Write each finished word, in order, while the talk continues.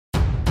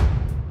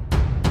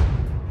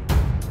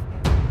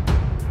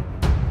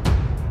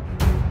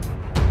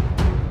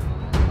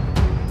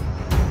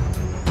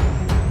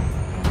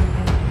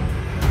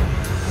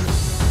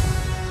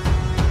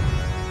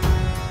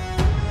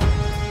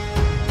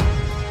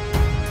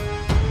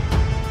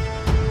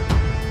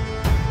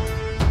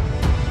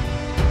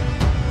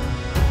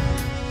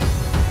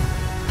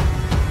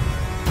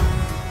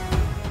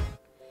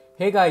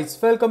Hey guys,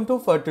 welcome to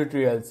Fattu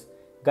tutorials.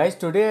 Guys,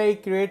 today I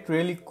create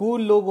really cool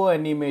logo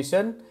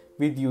animation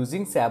with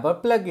using Saber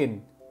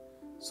plugin.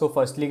 So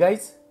firstly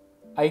guys,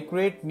 I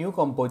create new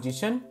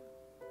composition,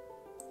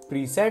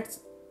 presets.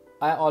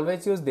 I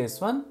always use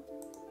this one.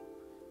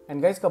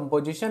 And guys,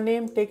 composition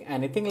name, take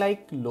anything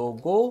like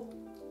logo,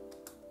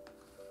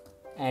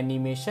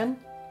 animation,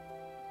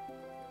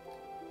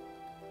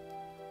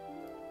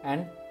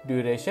 and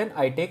duration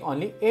I take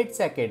only 8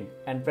 seconds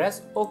and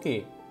press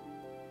OK.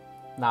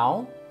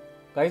 Now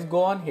guys, go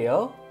on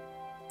here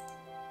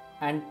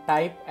and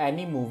type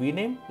any movie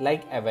name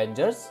like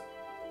Avengers.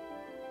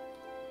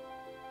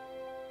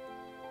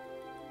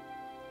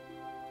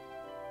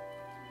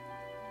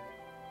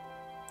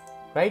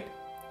 Right?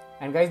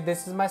 And guys,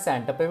 this is my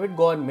center pivot.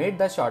 Go on mid.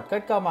 The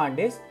shortcut command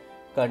is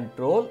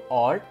Control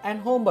Alt and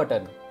Home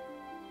button.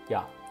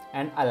 Yeah.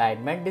 And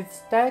alignment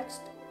this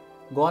text.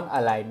 Go on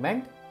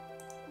alignment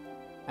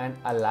and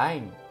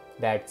align.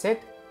 That's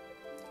it.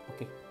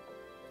 Okay.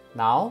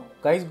 Now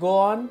guys, go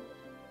on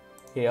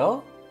here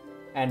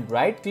and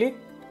right click.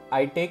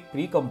 I take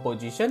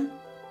pre-composition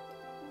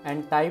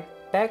and type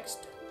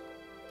text,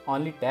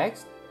 only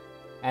text,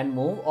 and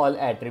move all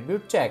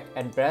attribute check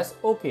and press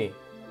OK.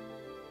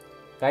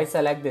 Guys,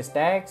 select this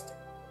text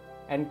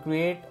and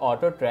create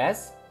auto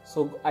trace.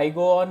 So I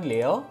go on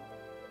layer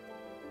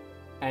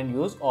and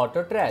use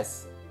auto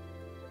trace,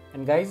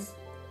 and guys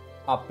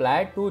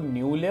apply to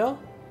new layer,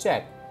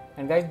 check,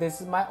 and guys this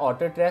is my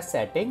auto trace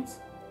settings,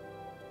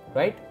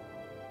 right?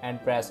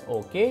 And press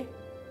OK.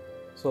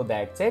 So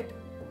that's it.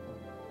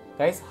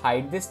 Guys,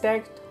 hide this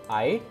text,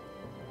 hide,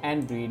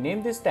 and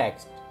rename this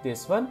text,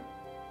 this one.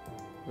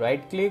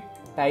 Right click,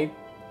 type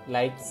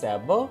like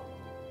saber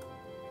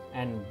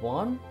and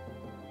 1.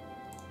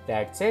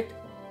 That's it.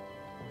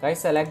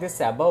 Guys, select this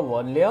saber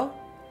 1 layer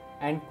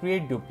and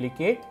create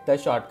duplicate. The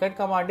shortcut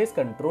command is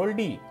Ctrl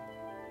D.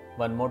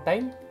 One more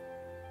time.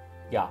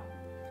 Yeah.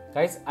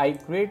 Guys, I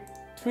create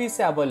 3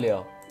 saber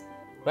layer,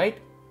 right?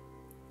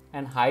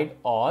 And hide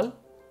all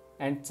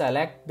and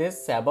select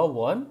this saber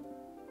 1,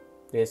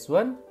 this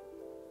one,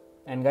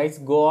 and guys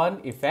go on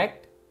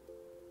effect,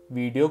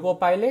 video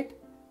copilot,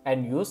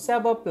 and use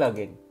saber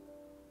plugin.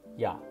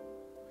 Yeah.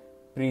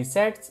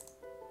 Presets,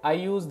 I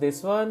use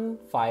this one,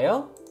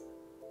 fire,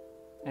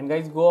 and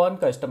guys go on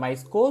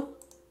customize core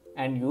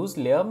and use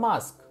layer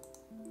mask.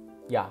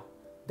 Yeah,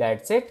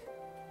 that's it.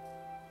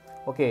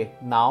 Okay,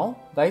 now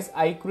guys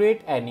I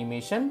create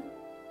animation.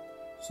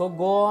 So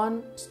go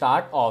on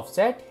start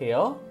offset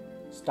here,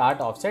 start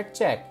offset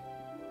check,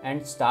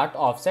 and start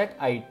offset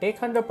I take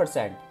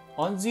 100%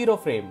 on 0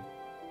 frame.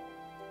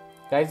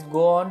 Guys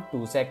go on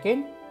 2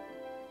 seconds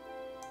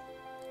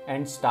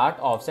and start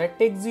offset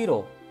take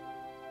 0.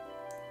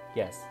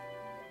 Yes,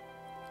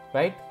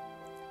 right?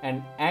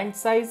 And end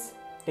size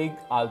take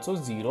also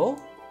 0.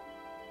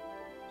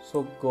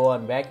 So go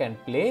on back and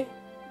play.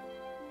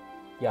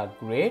 Yeah,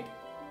 great.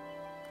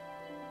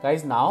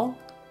 Guys, now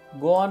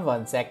go on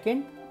 1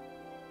 second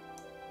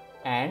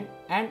and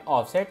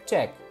offset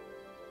check,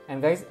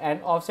 and guys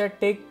and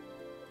offset take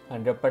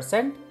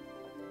 100%.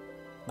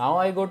 Now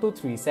I go to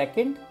 3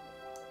 seconds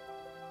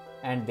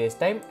and this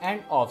time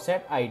and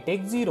offset I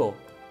take 0.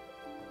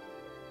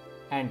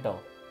 Enter.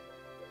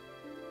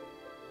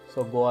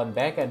 So go on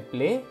back and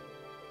play.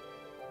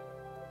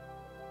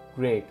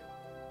 Great.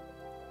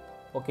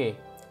 Okay,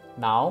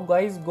 now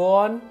guys go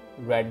on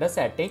render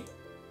setting,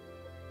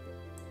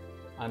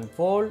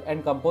 unfold,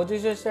 and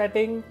composition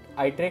setting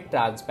I take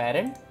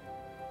transparent.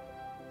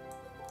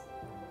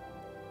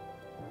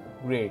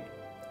 Great,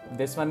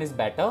 this one is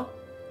better.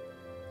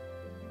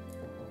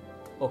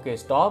 Okay,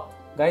 stop.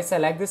 Guys,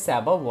 select this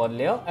saber 1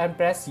 layer and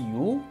press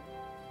U.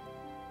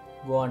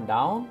 Go on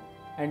down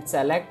and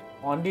select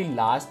only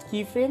last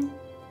keyframe,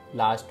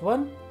 last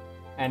one,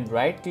 and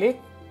right click.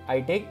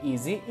 I take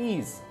easy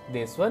ease,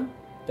 this one.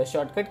 The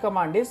shortcut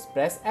command is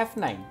press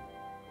F9.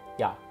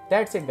 Yeah,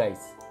 that's it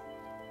guys.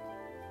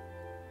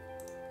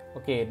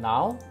 Okay,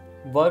 now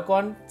work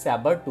on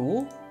saber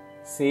 2,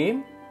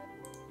 same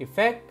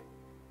effect,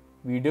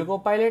 video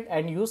copilot,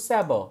 and use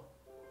saber.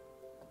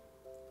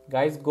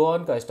 Guys go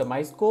on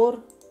customize core,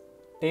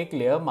 take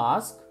layer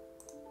mask,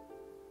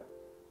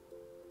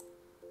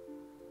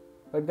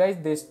 but guys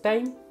this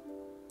time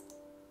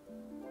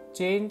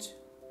change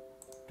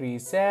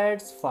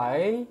presets,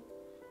 file,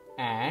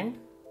 and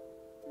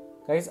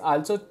guys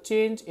also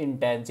change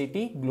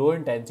intensity, glow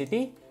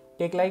intensity,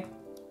 take like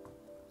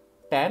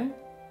 10.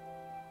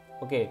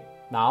 Okay,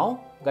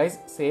 now guys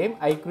same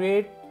I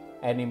create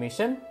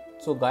animation.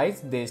 So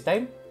guys this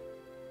time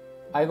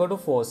I go to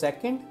 4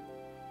 seconds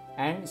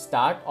and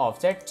start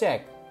offset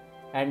check,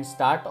 and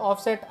start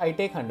offset I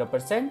take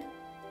 100%.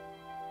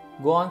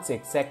 Go on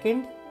 6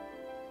 seconds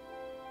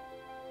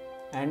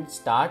and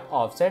start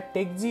offset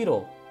take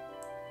 0,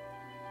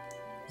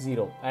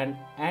 and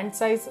end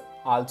size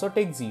also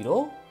take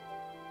 0.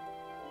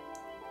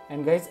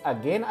 And guys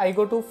again I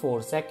go to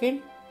 4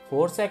 seconds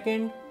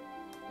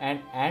and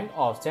end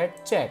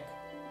offset check.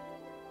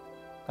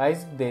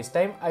 Guys this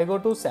time I go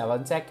to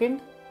 7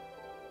 seconds,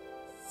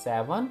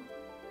 7,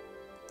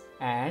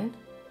 and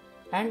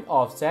and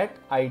offset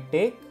I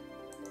take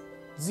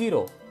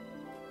 0.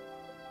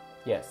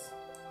 Yes.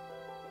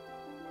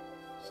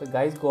 So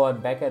guys, go on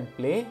back and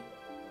play.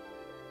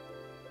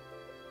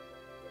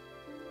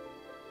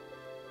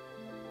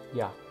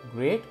 Yeah,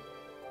 great.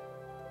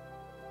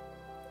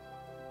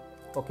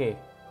 Okay,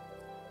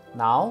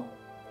 now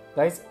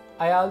guys,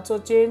 I also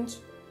change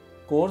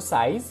core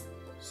size.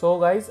 So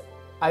guys,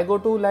 I go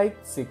to like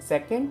 6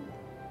 second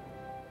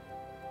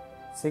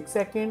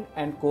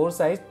and core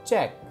size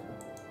check,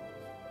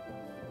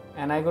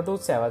 and I go to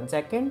 7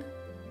 second,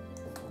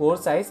 core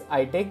size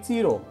I take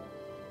 0,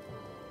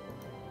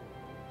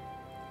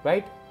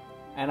 right?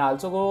 And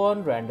also go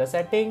on render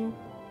setting,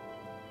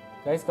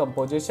 guys,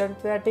 composition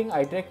setting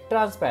I take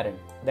transparent.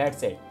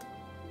 That's it.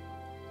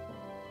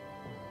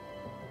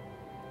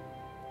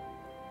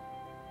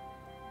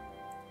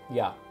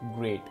 Yeah,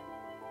 great.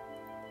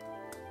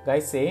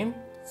 Guys, same,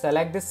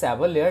 select this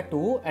saber layer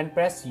 2 and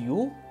press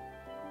U,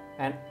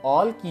 and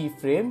all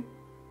keyframe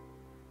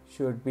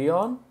should be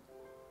on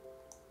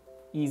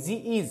easy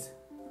ease.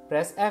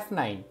 Press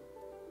F9.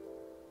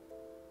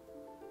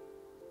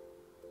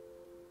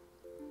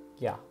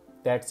 Yeah,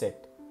 that's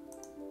it.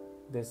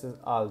 This is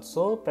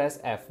also press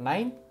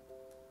F9.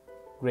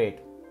 Great.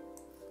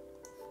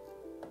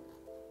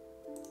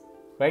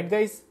 Right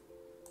guys?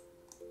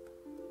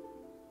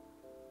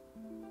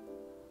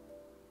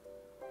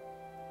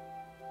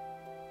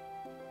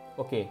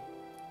 Okay.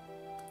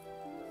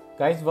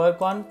 Guys,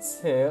 work on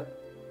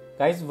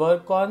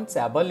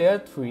saber layer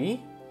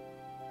 3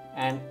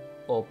 and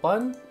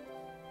open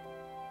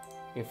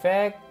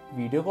effect,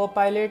 video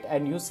copilot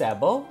and use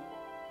saber.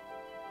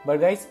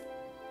 But guys,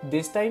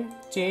 this time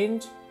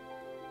change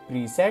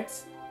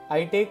presets.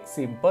 I take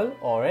simple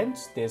orange,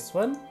 this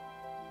one,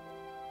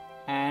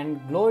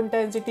 and glow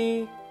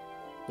intensity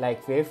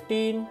like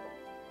 15.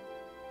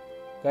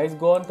 Guys,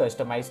 go on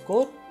customize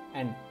core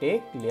and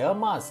take layer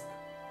mask.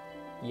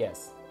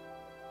 Yes.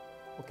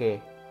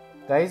 Okay.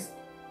 Guys,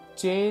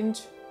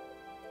 change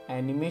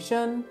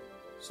animation.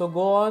 So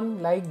go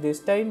on like this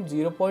time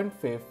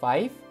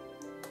 0.5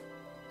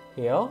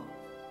 here,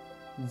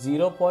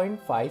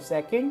 0.5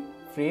 second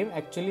frame,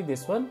 actually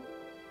this one,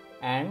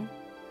 and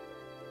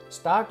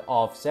start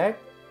offset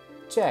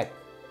check,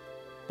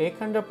 take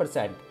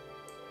 100%,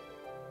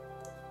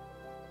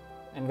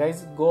 and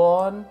guys go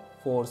on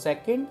 4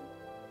 second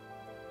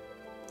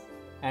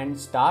and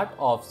start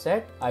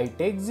offset I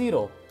take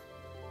 0.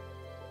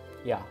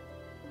 Yeah.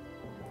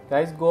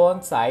 Guys, go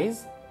on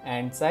size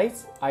and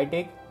size I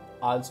take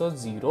also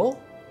 0,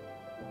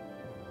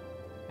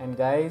 and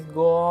guys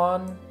go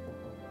on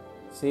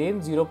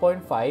same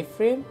 0.5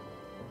 frame,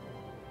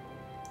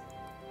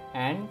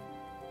 and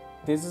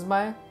this is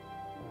my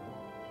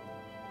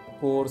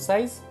core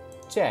size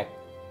check.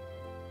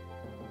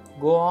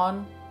 Go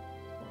on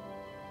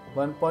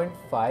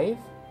 1.5,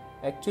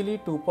 actually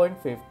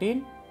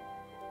 2.15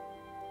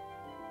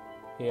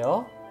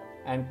 here,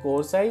 and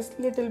core size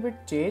little bit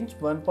change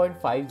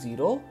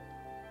 1.50,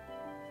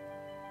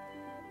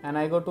 and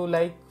I go to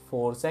like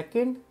 4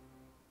 second,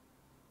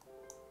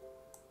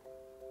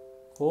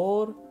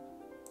 4,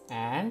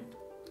 and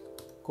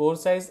core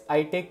size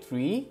I take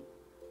 3.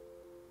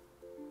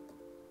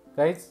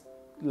 Guys,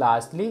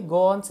 lastly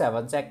go on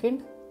 7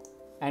 second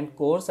and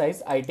core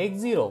size I take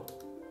 0.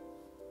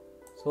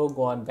 So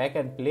go on back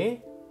and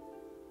play.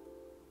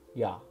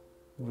 Yeah,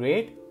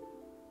 great.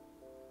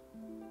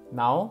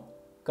 Now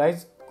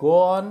guys, go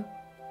on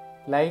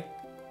like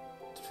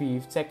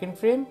 3 second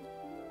frame,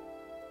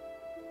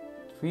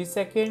 3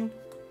 second,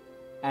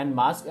 and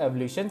mask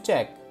evolution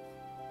check,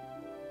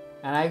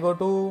 and I go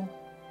to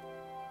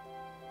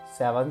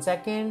 7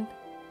 second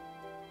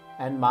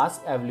and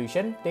mask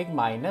evolution take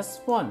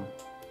 -1.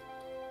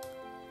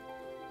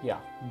 Yeah,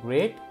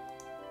 great.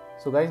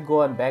 So guys,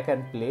 go on back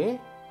and play.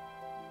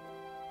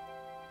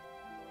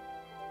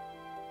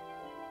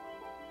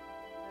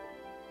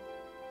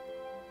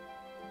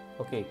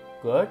 Okay,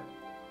 good.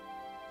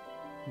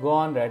 Go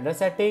on render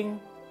setting,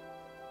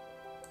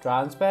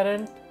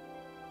 transparent.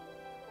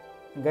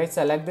 Guys,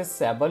 select this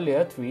saber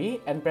layer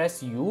 3 and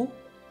press U,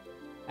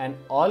 and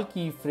all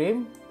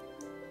keyframe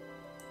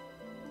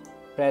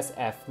press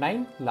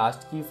F9,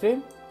 last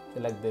keyframe,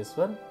 select this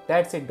one.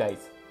 That's it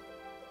guys.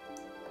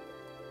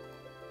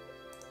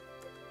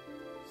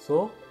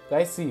 So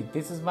guys, see,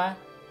 this is my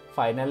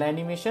final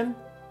animation,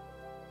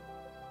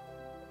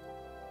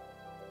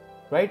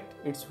 right?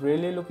 It's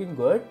really looking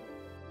good.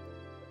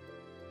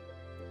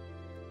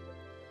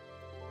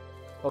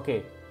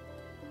 Okay,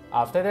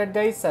 after that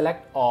guys,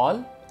 select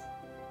all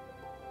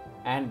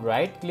and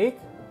right click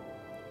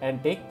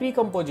and take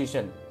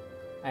pre-composition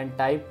and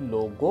type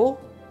logo.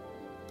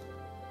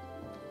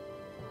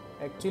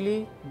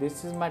 Actually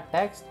this is my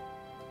text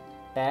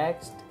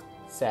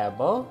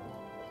saber,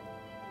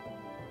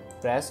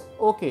 press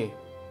OK.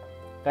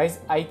 Guys,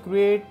 I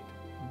create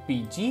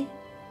BG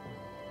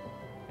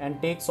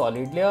and take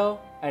solid layer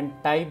and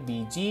type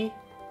BG,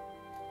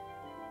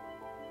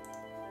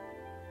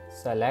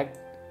 select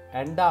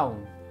and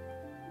down,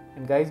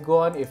 and guys go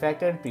on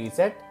effect and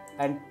preset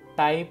and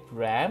type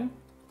RAM,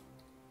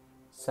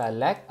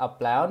 select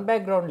apply on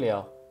background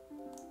layer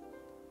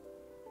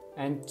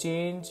and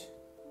change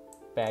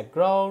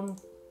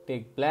background,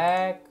 take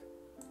black.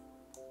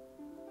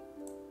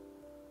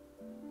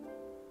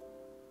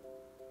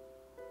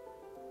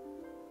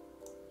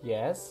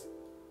 Yes,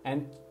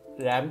 and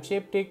ramp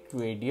shape take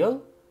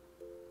radial,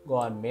 go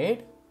on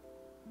made.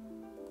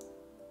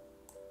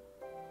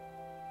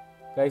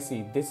 Guys,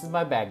 see, this is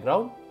my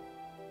background,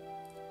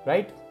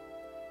 right?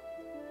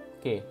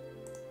 Okay,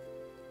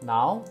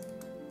 now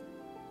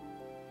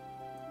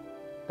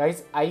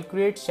guys, I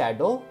create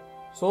shadow,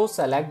 so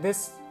select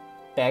this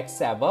text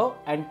saber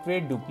and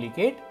create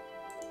duplicate.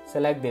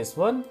 Select this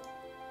one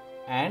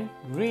and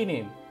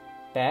rename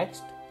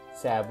text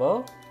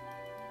saber.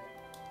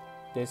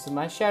 This is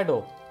my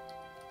shadow.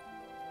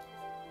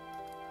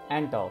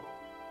 Enter.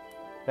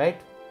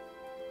 Right?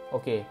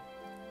 Okay.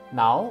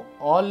 Now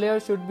all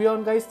layers should be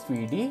on, guys,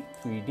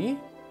 3D.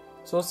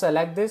 So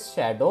select this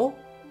shadow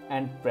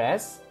and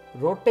press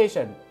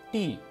rotation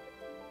T.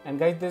 And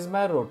guys, this is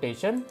my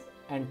rotation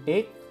and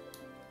take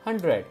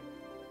 100.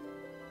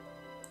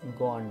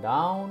 Go on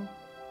down.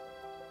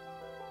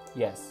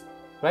 Yes.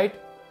 Right?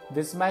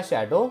 This is my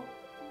shadow.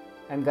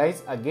 And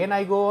guys, again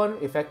I go on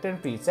effect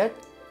and preset.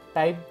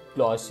 Type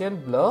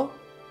Gaussian blur.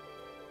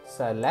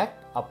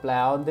 Select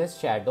apply on this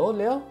shadow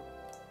layer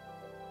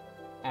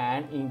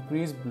and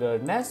increase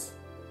blurriness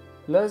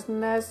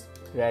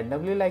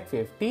randomly like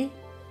 50.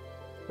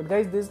 But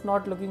guys, this is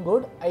not looking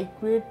good. I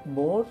create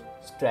more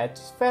stretch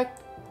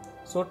effect.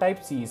 So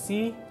type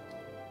CC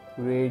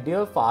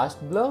radial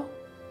fast blur.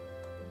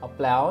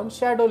 Apply on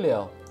shadow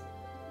layer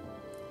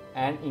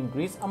and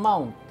increase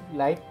amount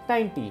like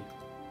 90.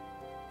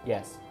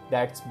 Yes,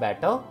 that's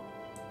better.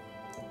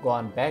 Go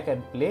on back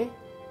and play.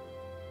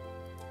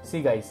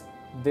 See guys,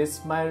 this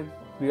is my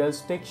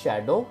realistic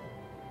shadow.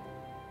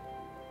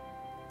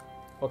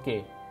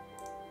 Okay,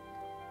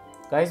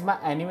 guys, my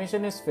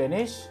animation is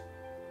finished.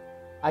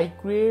 I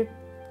create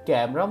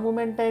camera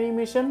movement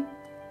animation.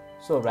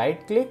 So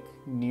right click,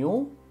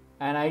 new,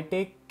 and I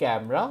take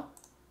camera.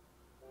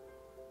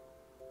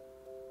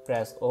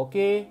 Press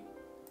OK.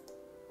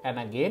 And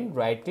again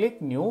right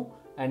click, new,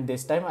 and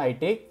this time I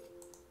take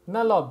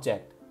null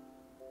object.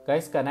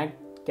 Guys,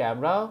 connect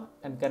camera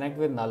and connect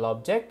with null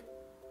object.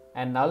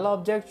 And null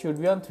object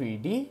should be on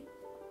 3D.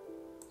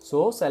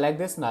 So select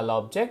this null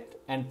object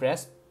and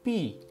press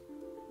P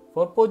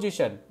for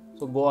position.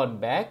 So go on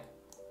back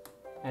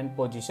and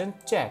position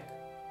check.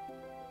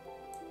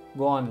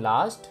 Go on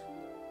last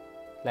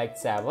like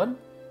 7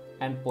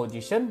 and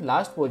position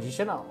last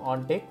position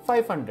on take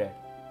 500.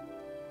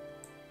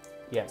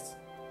 Yes.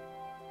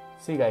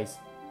 See guys,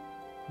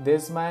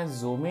 this is my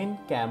zoom in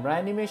camera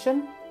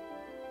animation.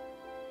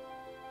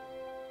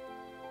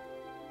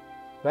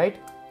 Right?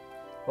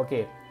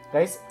 Okay.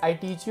 Guys, I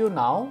teach you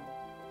now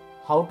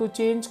how to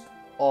change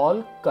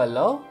all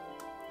color.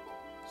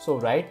 So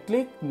right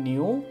click,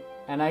 new,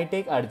 and I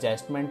take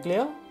adjustment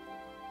layer.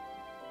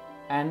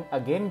 And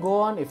again go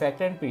on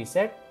effect and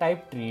preset,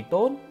 type tree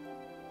tone.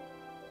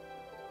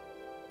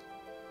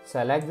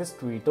 Select this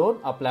tree tone,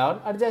 apply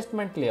on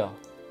adjustment layer.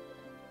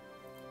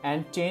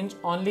 And change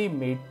only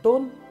mid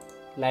tone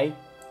like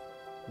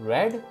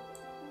red.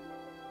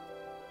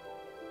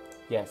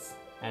 Yes,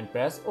 and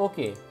press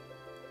OK.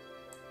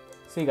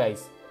 See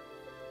guys,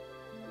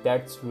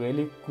 that's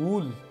really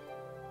cool.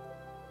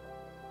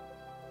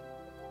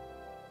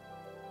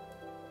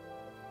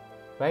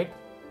 Right?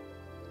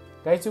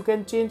 Guys, you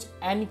can change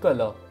any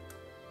color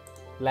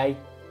like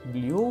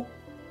blue,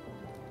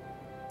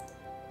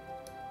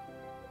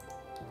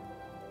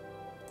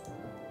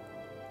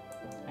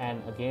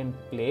 and again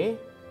play.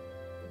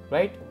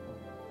 Right?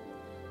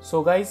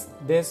 So guys,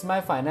 this my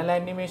final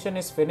animation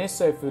is finished.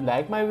 So if you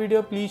like my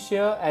video, please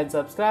share and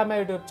subscribe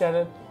my YouTube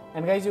channel.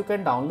 And guys, you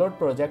can download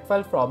project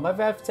file from my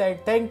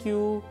website. Thank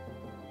you.